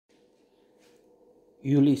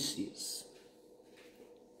Ulysses,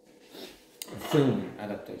 a film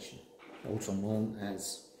adaptation, also known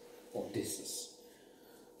as Odysseus.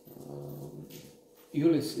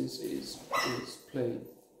 Ulysses is played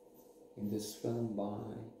in this film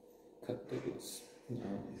by Kirk Douglas,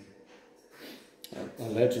 a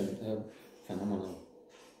legend, a phenomenal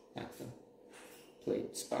actor.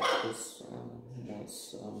 Played Spartacus,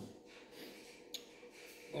 was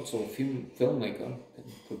also a filmmaker and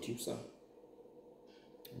producer.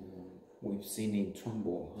 We've seen in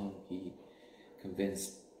Trumbo how he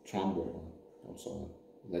convinced Trumbo, also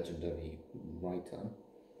a legendary writer,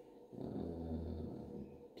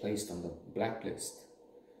 placed on the blacklist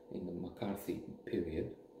in the McCarthy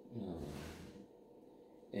period,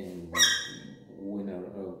 and winner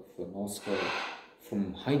of an Oscar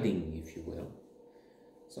from hiding, if you will.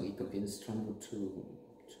 So he convinced Trumbo to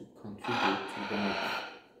contribute to write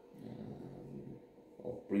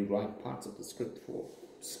or rewrite parts of the script for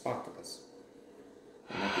Spartacus,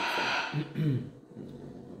 an epic film,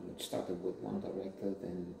 which started with one director,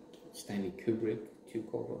 then Stanley Kubrick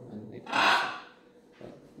took over, and it was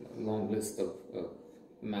a long list of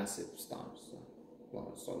massive stars.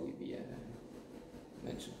 Laurence Olivier,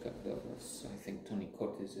 mentioned Kirk Douglas, I think Tony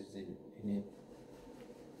Curtis is in it,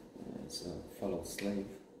 as a fellow slave,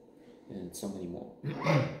 and so many more.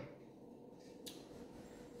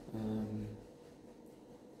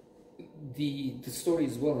 The story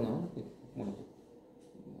is well known, one of the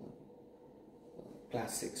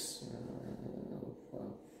classics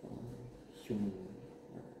of human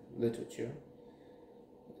literature,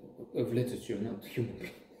 not human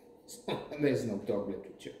beings. There's no dog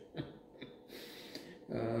literature.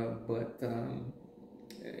 But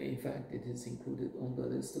in fact, it is included on the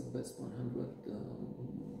list of best 100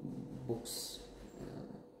 books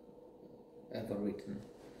ever written.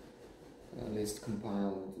 A list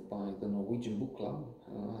compiled by the Norwegian Book Club,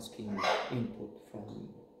 asking input from,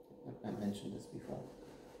 I mentioned this before,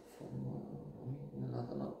 from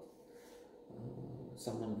another note.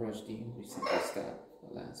 Salman Rushdie, recently stabbed,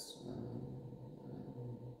 alas.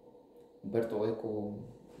 Umberto Eco,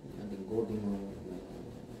 and Gordino,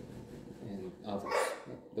 and others.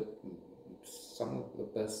 Some of the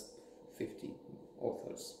best 50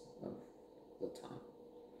 authors of the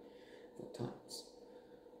times.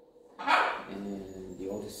 And the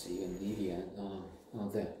Odyssey and the Iliad are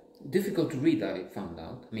there. Difficult to read, I found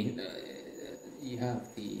out. I mean, you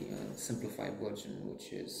have the simplified version,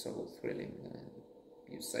 which is so thrilling, and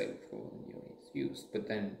you save for when you're used, but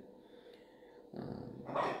then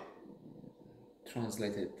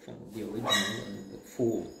translated from the original, and the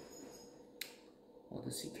full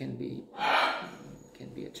Odyssey can be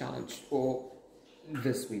a challenge, or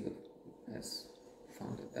this reader has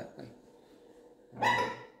found it that way.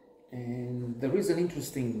 And there is an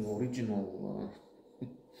interesting original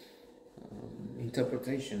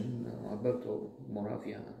interpretation. Alberto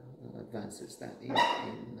Moravia advances that in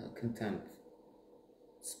Contempt,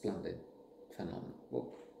 splendid, phenomenal book,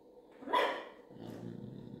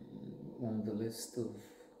 on the list of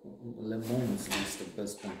Le Monde's list of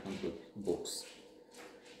best 100 books.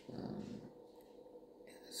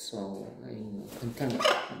 So in Contempt,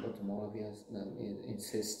 Alberto Moravia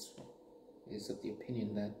insists, is of the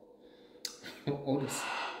opinion that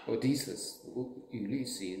Odysseus,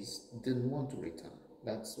 Ulysses, didn't want to return.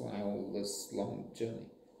 That's why all this long journey,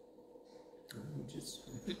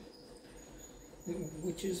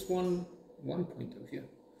 which is one point of view.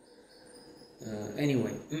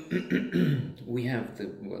 Anyway, we have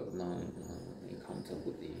the well-known encounter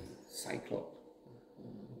with the Cyclops,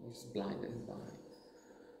 who is blinded by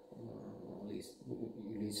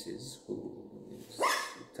Ulysses, who is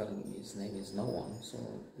telling him his name is no one, so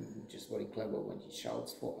which is very clever when he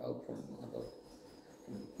shouts for help from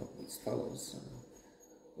his fellows.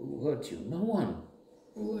 Who hurt you? No one.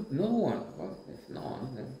 Who hurt? No one. Well, if no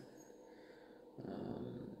one,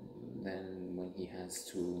 then when he has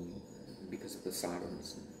to, because of the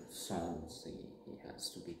sirens and songs, he has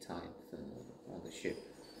to be tied on the ship.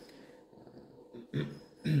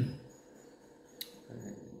 And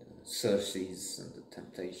Circe's and the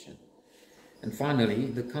temptation. And finally,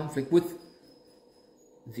 the conflict with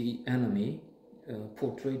the enemy,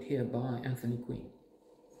 portrayed here by Anthony Quinn.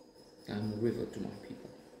 I'm a river to my people.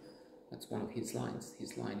 That's one of his lines.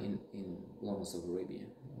 His line in Lawrence of Arabia,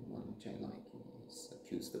 one which I like. He's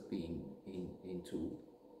accused of being into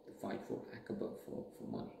the fight for Aqaba for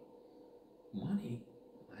money. Money?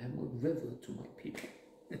 I am a river to my people,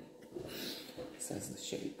 says the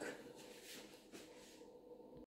Sheikh.